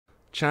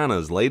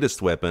China's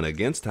latest weapon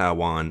against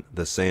Taiwan,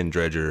 the sand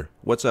dredger.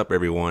 What's up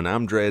everyone,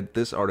 I'm Dred.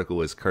 This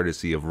article is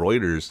courtesy of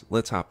Reuters.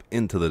 Let's hop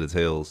into the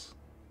details.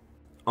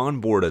 On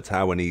board a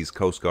Taiwanese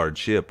Coast Guard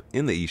ship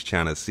in the East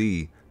China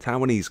Sea,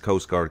 Taiwanese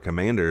Coast Guard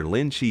Commander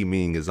Lin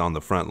Chi-ming is on the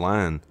front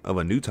line of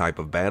a new type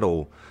of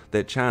battle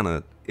that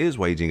China is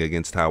waging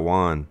against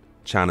Taiwan.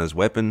 China's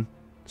weapon?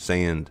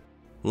 Sand.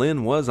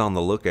 Lin was on the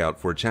lookout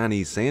for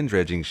Chinese sand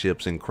dredging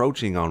ships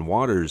encroaching on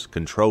waters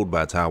controlled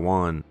by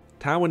Taiwan.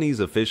 Taiwanese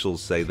officials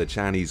say the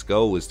Chinese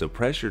goal is to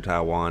pressure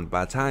Taiwan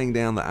by tying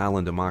down the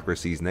island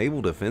democracy's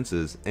naval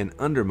defenses and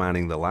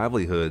undermining the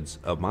livelihoods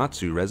of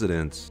Matsu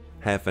residents.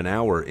 Half an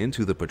hour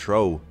into the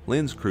patrol,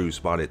 Lin's crew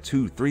spotted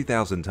two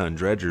 3,000-ton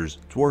dredgers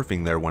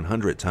dwarfing their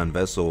 100-ton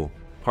vessel.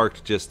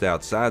 Parked just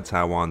outside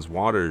Taiwan's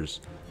waters,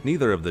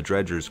 neither of the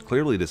dredgers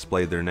clearly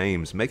displayed their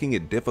names, making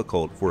it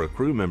difficult for a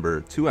crew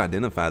member to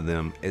identify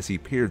them as he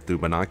peered through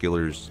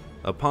binoculars.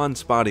 Upon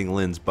spotting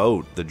Lin's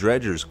boat, the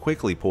dredgers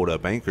quickly pulled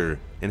up anchor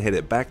and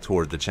headed back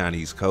toward the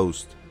Chinese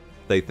coast.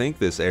 They think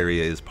this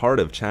area is part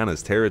of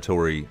China's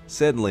territory,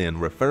 said Lin,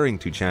 referring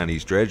to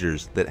Chinese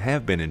dredgers that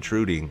have been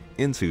intruding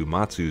into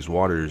Matsu's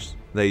waters.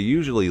 They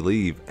usually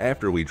leave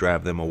after we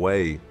drive them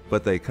away,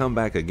 but they come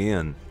back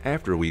again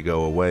after we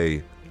go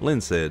away,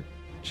 Lin said.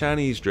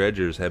 Chinese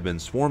dredgers have been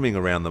swarming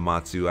around the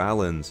Matsu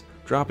Islands,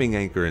 dropping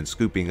anchor and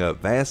scooping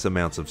up vast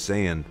amounts of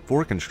sand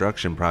for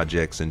construction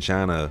projects in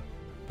China.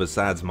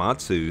 Besides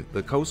Matsu,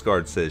 the Coast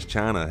Guard says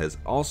China has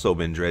also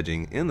been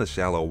dredging in the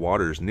shallow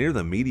waters near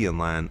the median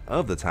line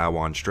of the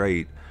Taiwan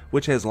Strait,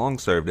 which has long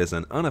served as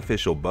an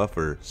unofficial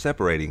buffer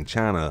separating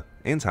China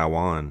and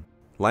Taiwan.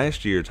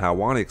 Last year,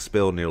 Taiwan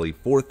expelled nearly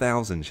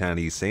 4,000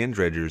 Chinese sand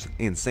dredgers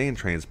and sand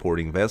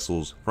transporting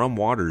vessels from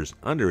waters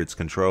under its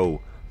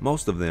control,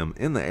 most of them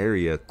in the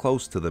area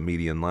close to the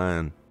median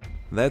line.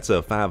 That's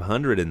a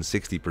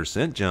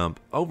 560% jump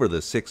over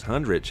the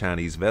 600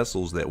 Chinese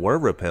vessels that were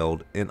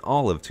repelled in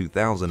all of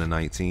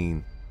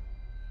 2019.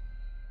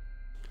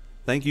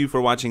 Thank you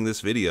for watching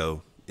this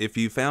video. If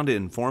you found it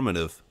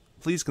informative,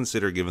 please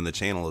consider giving the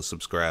channel a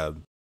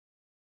subscribe.